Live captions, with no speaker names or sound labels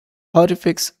How to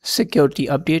fix security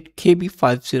update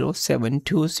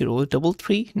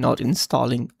KB5072033 not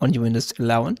installing on your Windows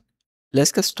 11.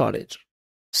 Let's get started.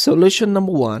 Solution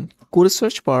number 1. Go to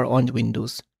search bar on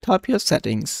Windows. Tap your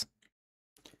settings.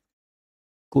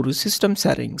 Go to system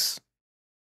settings.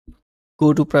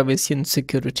 Go to privacy and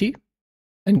security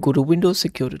and go to Windows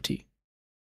security.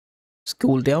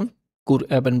 Scroll down, go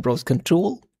to app and browse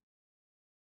control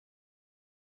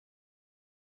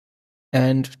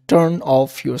and turn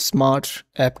off your smart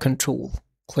app control.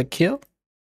 Click here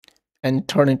and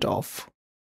turn it off.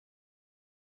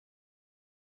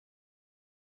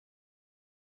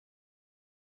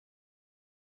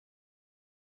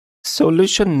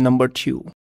 Solution number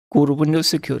 2. Go to Windows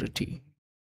security,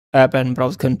 app and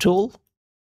browse control,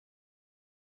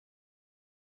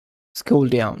 scroll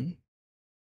down,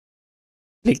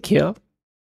 click here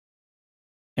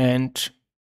and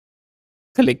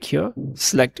click here,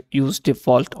 select use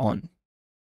default on.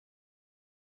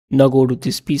 Now go to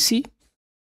this PC,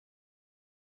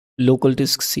 local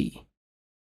disk C,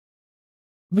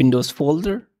 Windows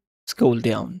folder, scroll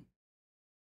down.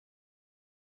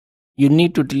 You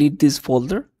need to delete this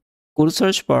folder. Go to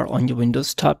search bar on your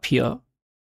Windows, tap here,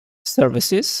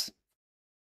 services,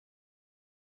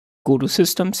 go to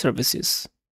system services,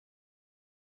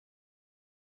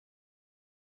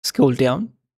 scroll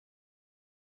down,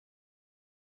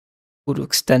 go to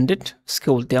extended,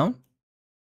 scroll down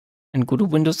and go to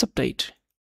Windows Update.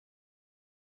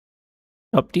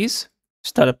 Properties,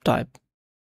 startup type,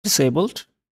 disabled,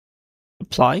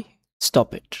 apply,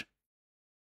 stop it.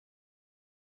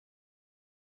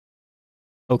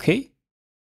 Okay,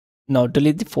 now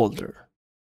delete the folder.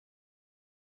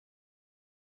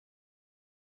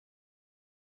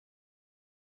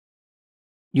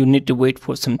 You need to wait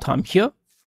for some time here.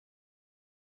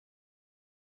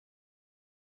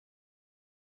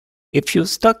 If you're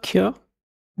stuck here,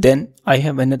 then I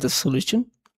have another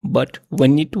solution, but we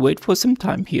need to wait for some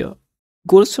time here.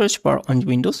 Go to search bar on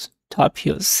Windows, tap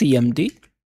here CMD,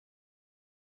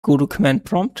 go to command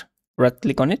prompt, right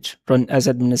click on it, run as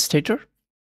administrator.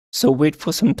 So wait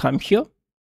for some time here.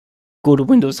 Go to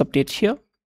Windows Update here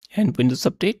and Windows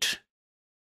Update.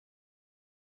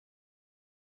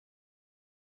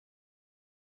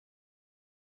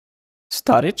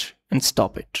 Start it and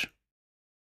stop it.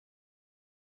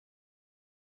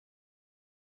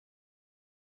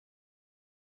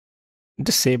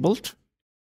 Disabled.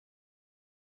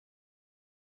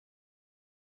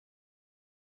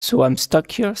 So I'm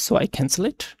stuck here, so I cancel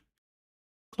it,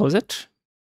 close it,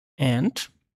 and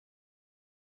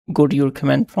go to your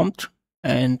command prompt,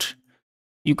 and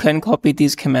you can copy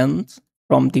these commands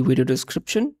from the video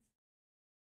description.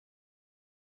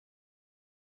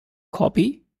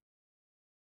 Copy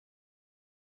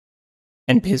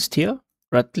and paste here,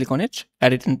 right click on it,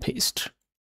 edit and paste.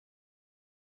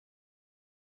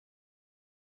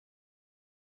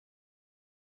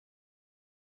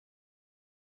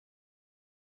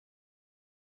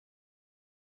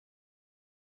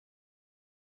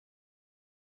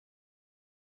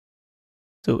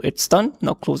 So it's done.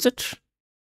 Now close it.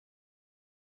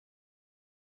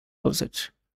 Close it.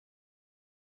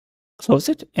 Close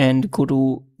it and go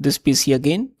to this PC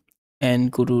again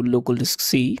and go to local disk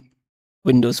C,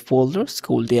 Windows folder,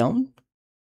 scroll down,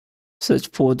 search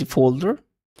for the folder,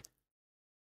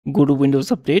 go to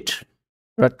Windows Update,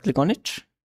 right click on it,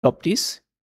 properties,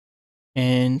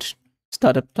 and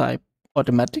startup type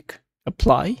automatic,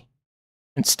 apply,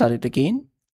 and start it again.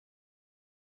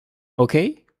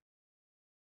 Okay.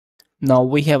 Now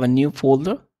we have a new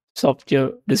folder,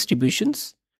 software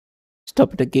distributions.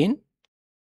 Stop it again.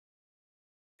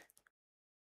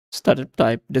 Startup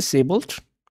type disabled.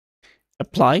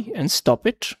 Apply and stop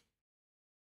it.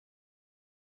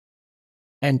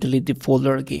 And delete the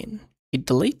folder again. Hit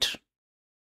delete.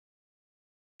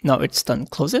 Now it's done.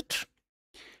 Close it.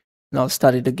 Now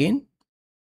start it again.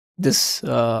 This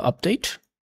update,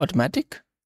 automatic.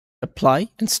 Apply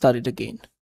and start it again.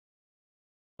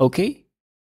 Okay.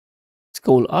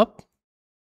 Scroll up,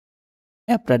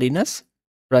 app readiness,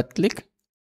 right click,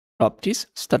 properties,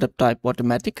 startup type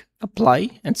automatic,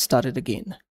 apply and start it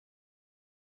again.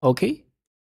 Okay,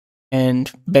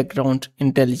 and background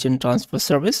intelligent transfer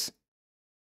service,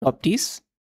 properties,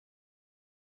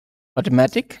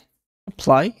 automatic,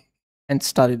 apply and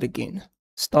start it again.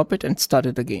 Stop it and start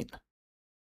it again.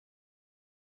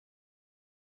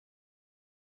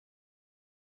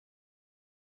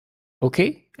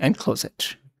 Okay, and close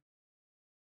it.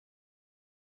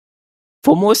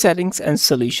 For more settings and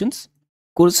solutions,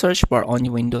 go to search bar on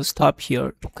your Windows, tap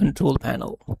here control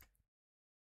panel.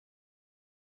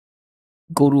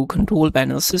 Go to control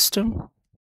panel system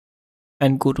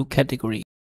and go to category.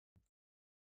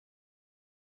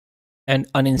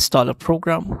 and uninstall a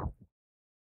program,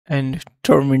 and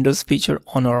turn Windows feature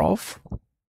on or off,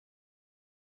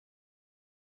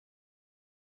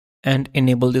 and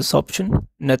enable this option,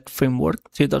 Net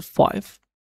Framework 3.5.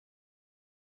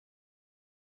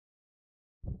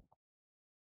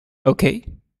 Okay.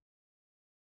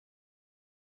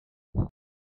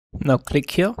 Now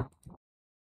click here.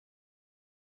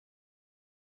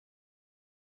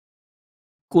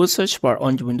 Go to search bar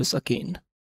on your Windows again.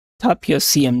 Tap here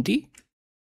CMD.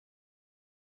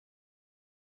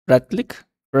 Right click,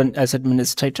 run as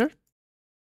administrator.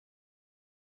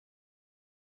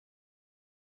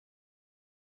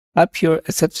 Tap here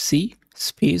SFC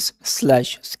space /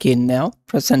 Scannow.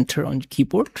 Press enter on your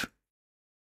keyboard.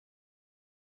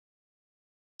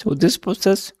 So this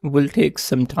process will take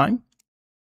some time.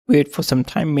 Wait for some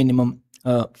time, minimum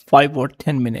 5 or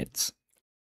 10 minutes.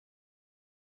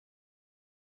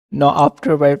 Now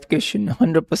after verification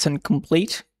 100%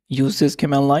 complete, use this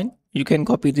command line. You can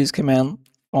copy this command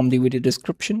from the video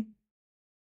description.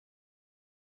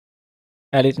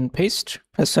 Edit and paste.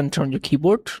 Press enter on your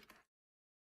keyboard.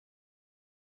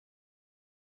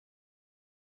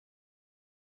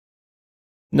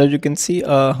 Now you can see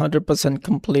 100%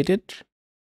 completed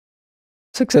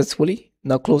successfully.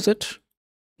 Now close it.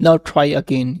 Now try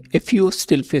again. If you're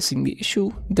still facing the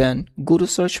issue, then go to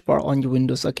search bar on your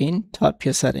Windows again, tap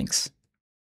your settings.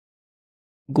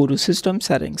 Go to system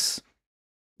settings,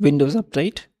 Windows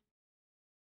update,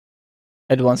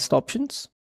 advanced options.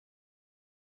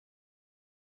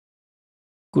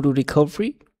 Go to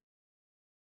recovery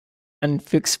and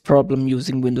fix problem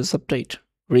using Windows update.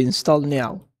 Reinstall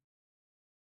now.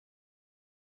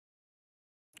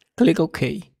 Click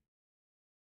OK.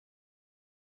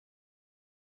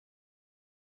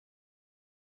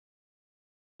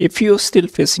 If you're still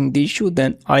facing the issue,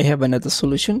 then I have another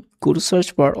solution. Go to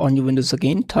search bar on your Windows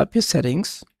again, tap your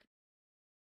settings.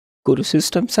 Go to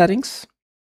system settings.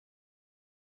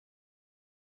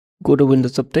 Go to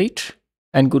Windows update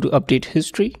and go to update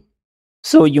history.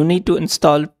 So you need to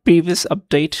install previous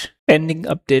update, pending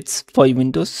updates for your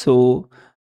Windows. So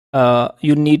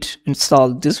you need to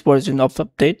install this version of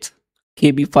update,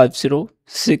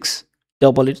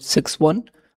 KB5072033.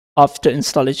 After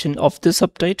installation of this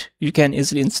update, you can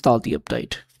easily install the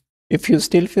update. If you're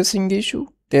still facing the issue,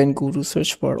 then go to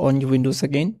search bar on your Windows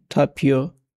again, tap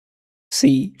here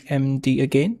CMD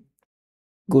again.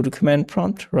 Go to command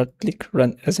prompt, right click,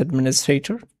 run as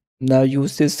administrator. Now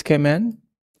use this command,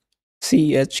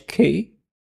 chkdsk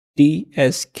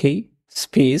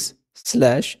space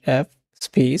 /f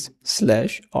space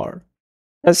 /r.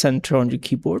 Press enter on your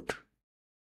keyboard.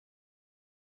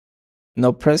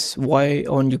 Now press Y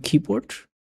on your keyboard.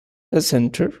 Press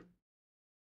enter.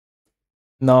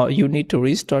 Now you need to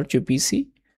restart your PC.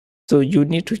 So you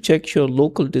need to check your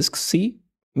local disk C.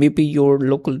 Maybe your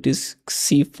local disk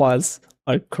C files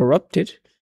are corrupted.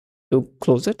 So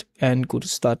close it and go to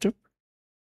startup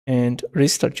and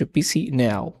restart your PC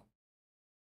now.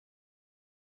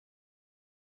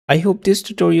 I hope this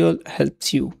tutorial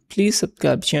helps you. Please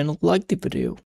subscribe channel, like the video.